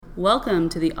Welcome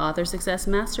to the Author Success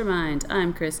Mastermind.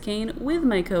 I'm Chris Kane with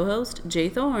my co-host, Jay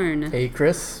Thorne. Hey,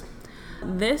 Chris.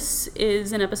 This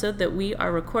is an episode that we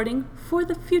are recording for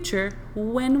the future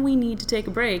when we need to take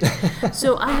a break.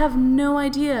 So I have no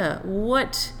idea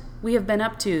what we have been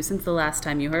up to since the last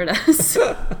time you heard us.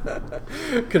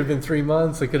 Could have been 3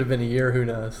 months. It could have been a year. Who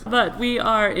knows? But we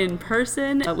are in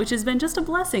person, which has been just a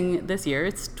blessing this year.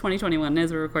 It's 2021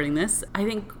 as we're recording this. I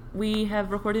think we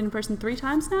have recorded in person 3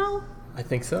 times now. I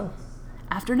think so.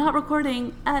 After not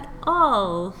recording at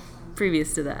all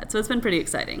previous to that. So it's been pretty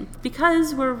exciting.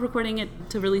 Because we're recording it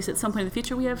to release at some point in the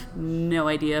future, we have no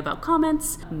idea about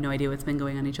comments, no idea what's been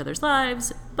going on in each other's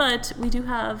lives, but we do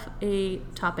have a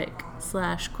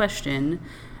topic/question,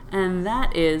 and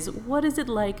that is, what is it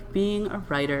like being a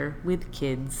writer with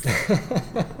kids?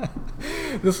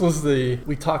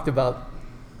 We talked about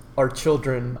our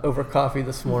children over coffee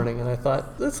this morning, and I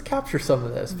thought, let's capture some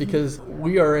of this because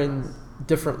we are in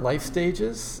different life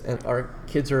stages and our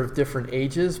kids are of different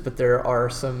ages, but there are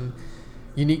some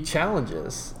unique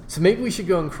challenges. So maybe we should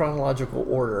go in chronological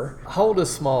order. How old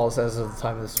is Smalls as of the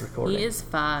time of this recording? He is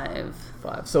 5.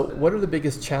 5. So what are the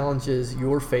biggest challenges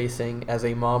you're facing as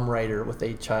a mom writer with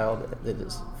a child that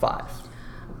is 5?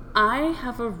 I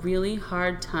have a really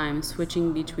hard time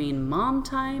switching between mom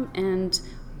time and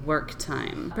work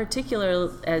time,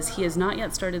 particularly as he has not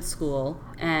yet started school,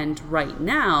 and right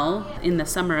now, in the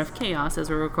summer of chaos,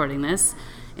 as we're recording this,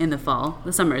 in the fall,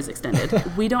 the summer is extended,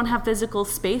 we don't have physical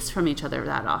space from each other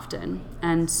that often,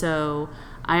 and so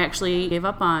I actually gave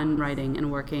up on writing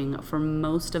and working for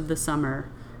most of the summer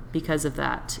because of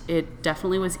that. It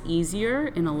definitely was easier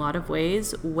in a lot of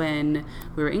ways when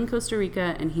we were in Costa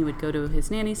Rica and he would go to his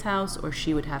nanny's house or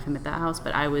she would have him at that house,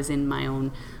 but I was in my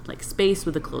own space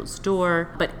with a closed door.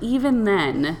 But even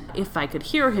then, if I could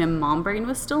hear him, mom brain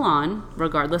was still on,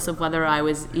 regardless of whether I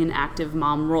was in active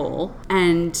mom role.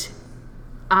 And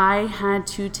I had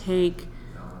to take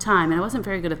time, and I wasn't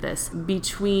very good at this,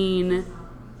 between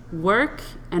work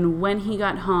and when he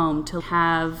got home to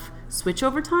have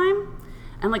switchover time.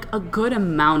 And a good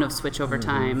amount of switchover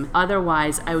time.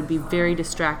 Otherwise, I would be very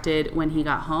distracted when he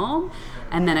got home.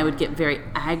 And then I would get very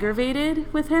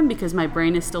aggravated with him because my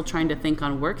brain is still trying to think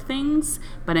on work things.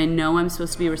 But I know I'm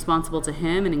supposed to be responsible to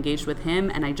him and engaged with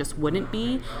him. And I just wouldn't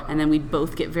be. And then we'd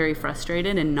both get very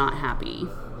frustrated and not happy.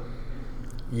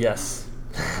 Yes.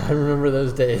 I remember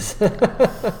those days.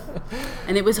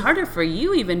 And it was harder for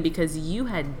you even because you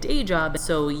had day job,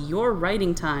 so your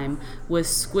writing time was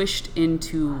squished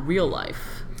into real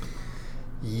life.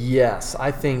 Yes,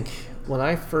 I think when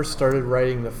I first started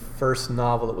writing the first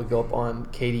novel that would go up on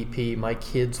KDP, my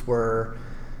kids were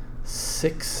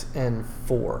 6 and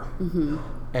 4. Mm-hmm.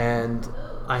 And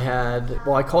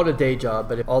I call it a day job,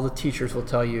 but all the teachers will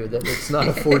tell you that it's not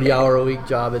a 40-hour-a-week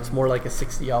job. It's more like a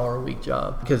 60-hour-a-week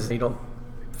job because they don't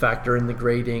factor in the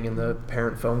grading and the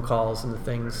parent phone calls and the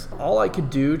things. All I could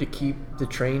do to keep the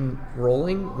train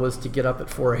rolling was to get up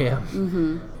at 4 a.m.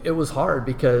 Mm-hmm. It was hard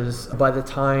because by the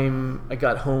time I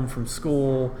got home from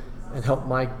school and helped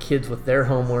my kids with their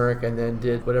homework and then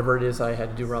did whatever it is I had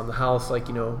to do around the house,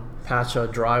 patch a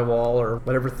drywall or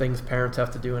whatever things parents have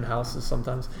to do in houses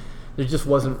sometimes, there just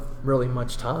wasn't really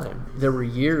much time. There were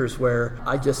years where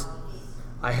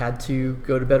I had to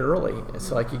go to bed early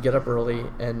so I could get up early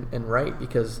and write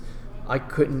because I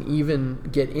couldn't even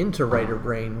get into writer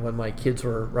brain when my kids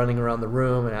were running around the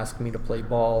room and asking me to play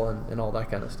ball and all that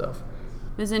kind of stuff.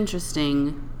 It was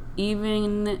interesting,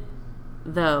 even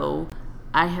though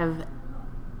I have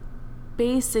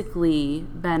basically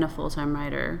been a full-time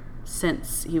writer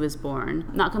since he was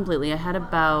born. Not completely. I had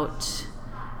about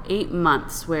 8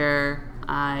 months where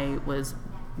I was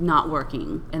not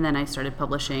working, and then I started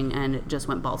publishing and it just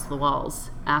went balls to the walls.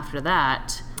 After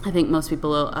that, I think most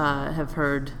people have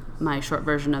heard my short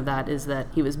version of that is that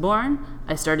he was born,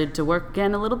 I started to work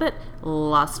again a little bit,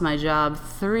 lost my job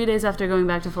 3 days after going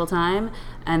back to full-time,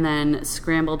 and then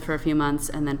scrambled for a few months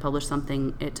and then published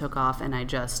something, it took off, and I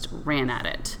just ran at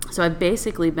it. So I've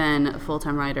basically been a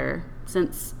full-time writer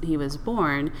since he was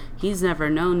born. He's never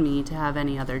known me to have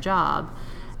any other job.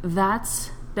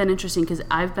 That's been interesting because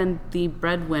I've been the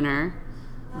breadwinner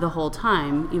the whole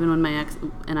time, even when my ex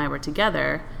and I were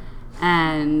together.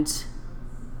 And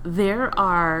there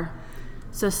are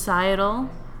societal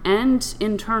and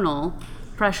internal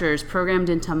pressures programmed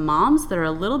into moms that are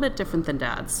a little bit different than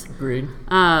dads. Agreed.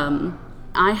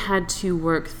 I had to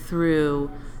work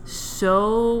through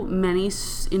so many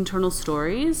internal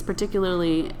stories,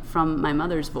 particularly from my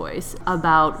mother's voice,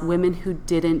 about women who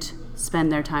didn't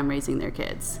spend their time raising their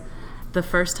kids. The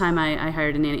first time I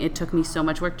hired a nanny, it took me so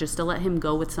much work just to let him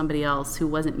go with somebody else who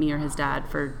wasn't me or his dad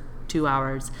for 2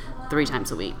 hours 3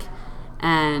 times a week.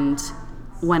 And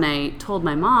when I told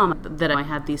my mom that I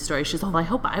had these stories, she's like, I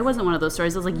hope I wasn't one of those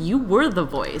stories. I was like, you were the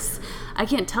voice. I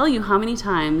can't tell you how many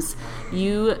times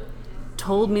you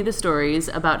told me the stories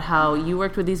about how you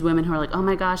worked with these women who are like, oh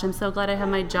my gosh, I'm so glad I have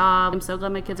my job. I'm so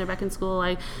glad my kids are back in school.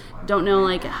 I don't know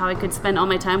like how I could spend all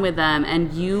my time with them.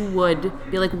 And you would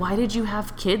be like, why did you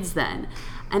have kids then?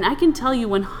 And I can tell you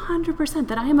 100%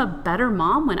 that I am a better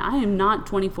mom when I am not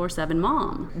 24/7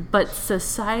 mom. But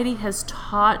society has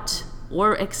taught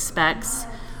or expects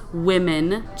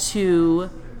women to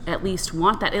at least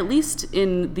want that, at least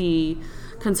in the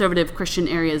conservative Christian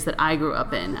areas that I grew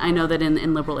up in. I know that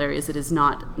in liberal areas it is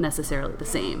not necessarily the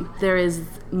same. There is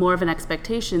more of an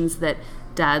expectations that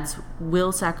dads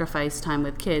will sacrifice time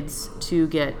with kids to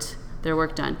get their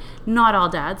work done. Not all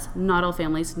dads, not all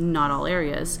families, not all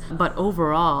areas, but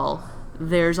overall,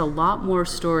 there's a lot more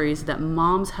stories that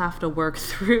moms have to work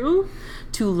through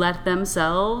to let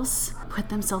themselves put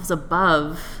themselves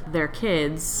above their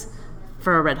kids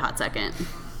for a red hot second.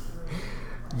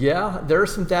 Yeah, there are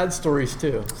some dad stories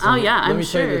too. Oh yeah, I'm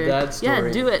sure. Let me tell you the dad story.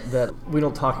 Yeah, do it. That we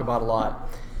don't talk about a lot.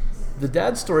 The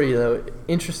dad story, though,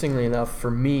 interestingly enough,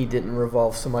 for me, didn't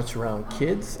revolve so much around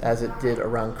kids as it did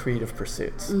around creative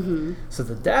pursuits. Mm-hmm. So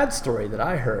the dad story that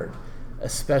I heard,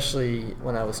 especially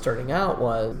when I was starting out,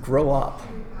 was grow up,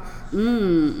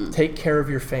 take care of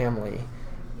your family,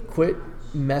 quit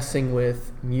messing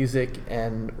with music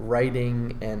and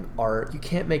writing and art. You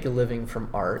can't make a living from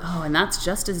art. Oh, and that's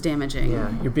just as damaging.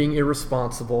 Yeah, you're being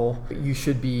irresponsible. You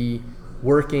should be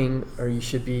working, or you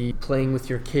should be playing with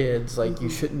your kids. Like, you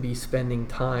shouldn't be spending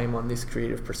time on these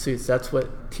creative pursuits. That's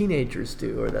what teenagers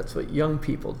do, or that's what young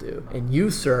people do. And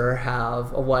you, sir,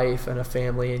 have a wife and a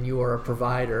family, and you are a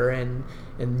provider, and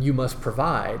you must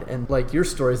provide. And like your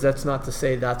stories, that's not to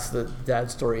say that's the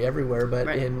dad story everywhere, but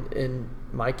right. in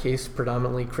my case,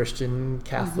 predominantly Christian,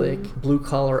 Catholic,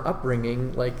 blue-collar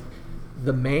upbringing, like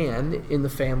the man in the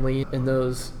family in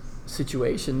those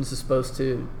situations is supposed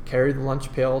to carry the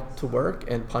lunch pail to work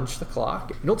and punch the clock.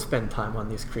 You don't spend time on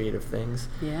these creative things.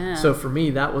 Yeah. So for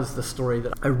me, that was the story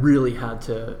that I really had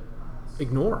to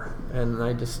ignore. And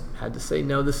I just had to say,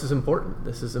 no, this is important.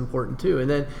 This is important too. And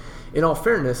then, in all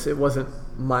fairness, it wasn't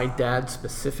my dad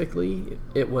specifically.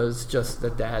 It was just the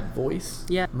dad voice.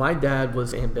 Yeah. My dad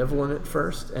was ambivalent at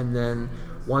first, and then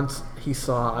once he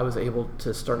saw I was able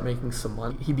to start making some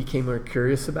money, he became more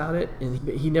curious about it, and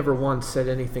he never once said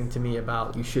anything to me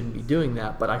about you shouldn't be doing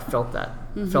that, but I felt that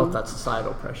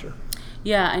societal pressure.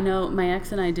 Yeah, I know my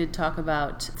ex and I did talk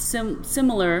about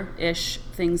similar-ish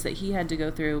things that he had to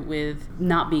go through with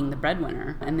not being the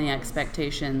breadwinner and the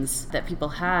expectations that people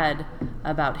had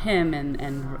about him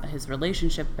and his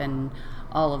relationship and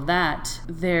all of that.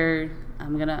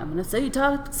 I'm gonna say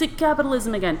toxic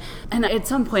capitalism again. And at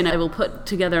some point I will put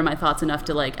together my thoughts enough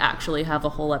to like actually have a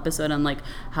whole episode on like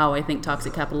how I think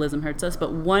toxic capitalism hurts us.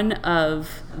 But one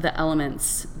of the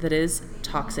elements that is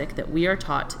toxic that we are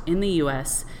taught in the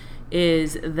US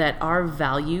is that our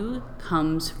value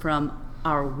comes from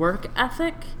our work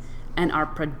ethic and our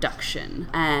production.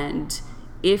 And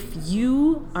if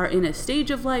you are in a stage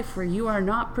of life where you are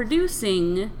not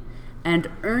producing and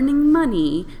earning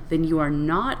money, then you are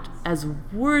not as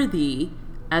worthy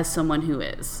as someone who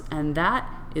is. And that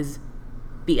is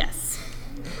BS.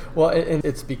 Well, and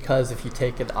it's because if you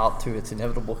take it out to its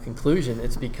inevitable conclusion,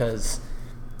 it's because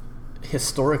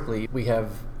historically we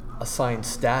have assigned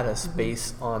status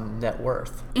based on net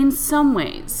worth. In some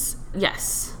ways,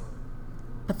 yes.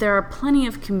 But there are plenty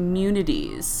of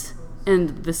communities, and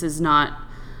this is not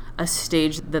a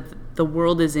stage that the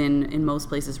world is in most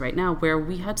places right now, where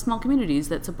we had small communities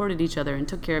that supported each other and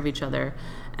took care of each other.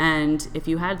 And if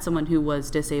you had someone who was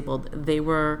disabled, they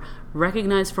were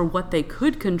recognized for what they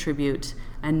could contribute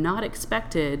and not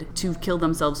expected to kill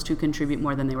themselves to contribute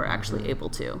more than they were actually able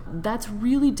to. That's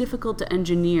really difficult to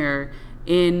engineer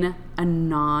in a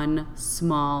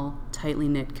non-small, tightly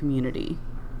knit community.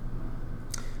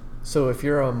 So if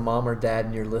you're a mom or dad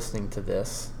and you're listening to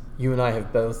this, you and I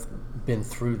have both been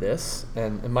through this,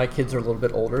 and my kids are a little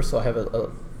bit older, so I have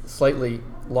a slightly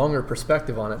longer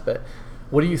perspective on it. But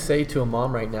what do you say to a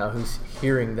mom right now who's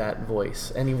hearing that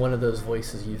voice, any one of those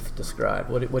voices you've described?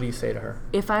 What do you say to her?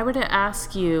 If I were to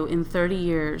ask you in 30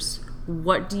 years,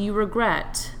 what do you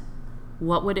regret?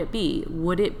 What would it be?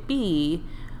 Would it be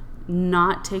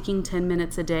not taking 10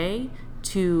 minutes a day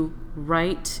to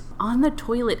write on the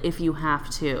toilet if you have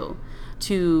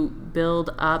to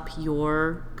build up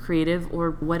your creative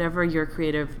or whatever your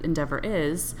creative endeavor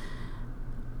is?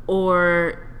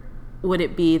 Or would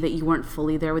it be that you weren't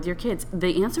fully there with your kids?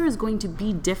 The answer is going to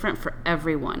be different for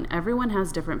everyone. Everyone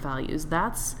has different values.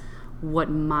 That's what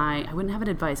I wouldn't have an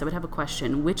advice, I would have a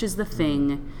question. Which is the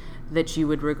thing that you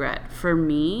would regret? For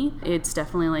me, it's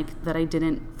definitely like that I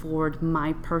didn't forward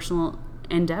my personal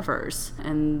endeavors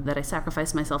and that I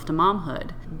sacrificed myself to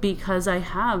momhood. Because I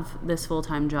have this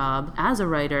full-time job as a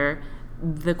writer,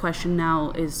 the question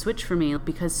now is switched for me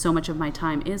because so much of my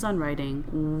time is on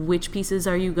writing. Which pieces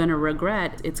are you going to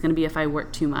regret? It's going to be if I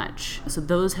work too much. So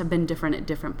those have been different at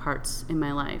different parts in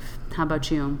my life. How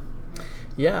about you?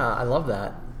 Yeah, I love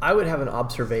that. I would have an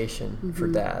observation for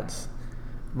dads.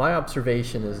 My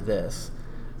observation is this: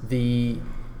 the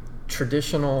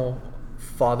traditional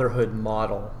fatherhood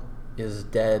model is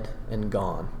dead and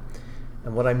gone.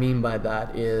 And what I mean by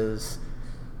that is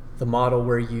the model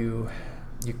where you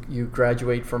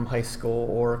graduate from high school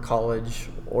or college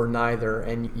or neither,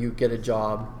 and you get a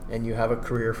job and you have a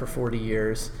career for 40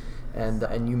 years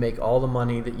and you make all the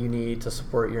money that you need to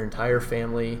support your entire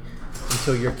family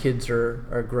until your kids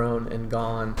are grown and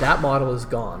gone. That model is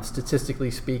gone.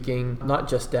 Statistically speaking, not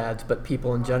just dads, but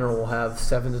people in general will have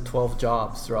 7 to 12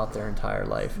 jobs throughout their entire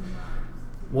life.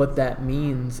 What that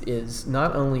means is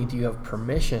not only do you have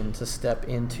permission to step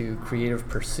into creative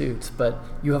pursuits, but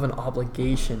you have an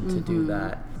obligation to do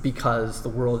that because the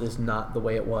world is not the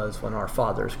way it was when our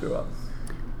fathers grew up.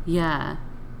 Yeah,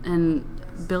 and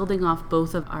building off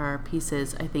both of our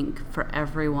pieces, I think for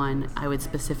everyone, I would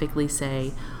specifically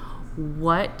say,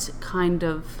 what kind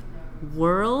of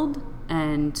world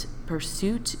and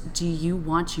pursuit do you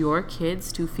want your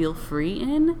kids to feel free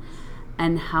in?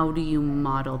 And how do you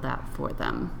model that for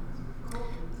them?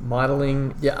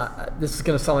 Modeling, this is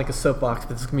going to sound like a soapbox,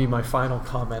 but this is going to be my final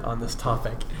comment on this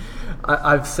topic.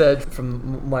 I've said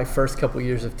from my first couple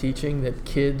years of teaching that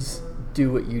kids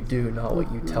do what you do, not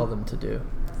what you tell them to do.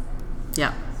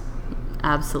 Yeah,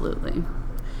 absolutely.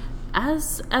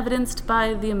 As evidenced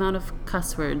by the amount of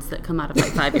cuss words that come out of my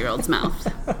 5-year-old's mouth.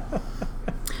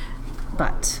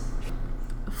 But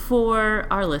for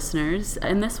our listeners,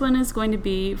 and this one is going to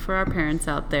be for our parents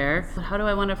out there, how do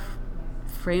I want to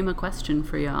frame a question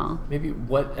for y'all? Maybe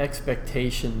what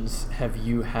expectations have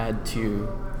you had to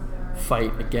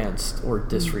fight against or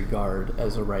disregard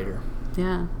as a writer?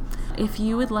 Yeah. If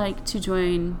you would like to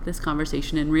join this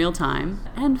conversation in real time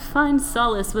and find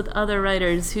solace with other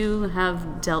writers who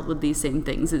have dealt with these same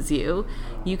things as you,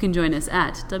 you can join us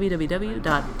at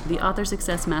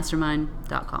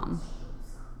www.theauthorsuccessmastermind.com.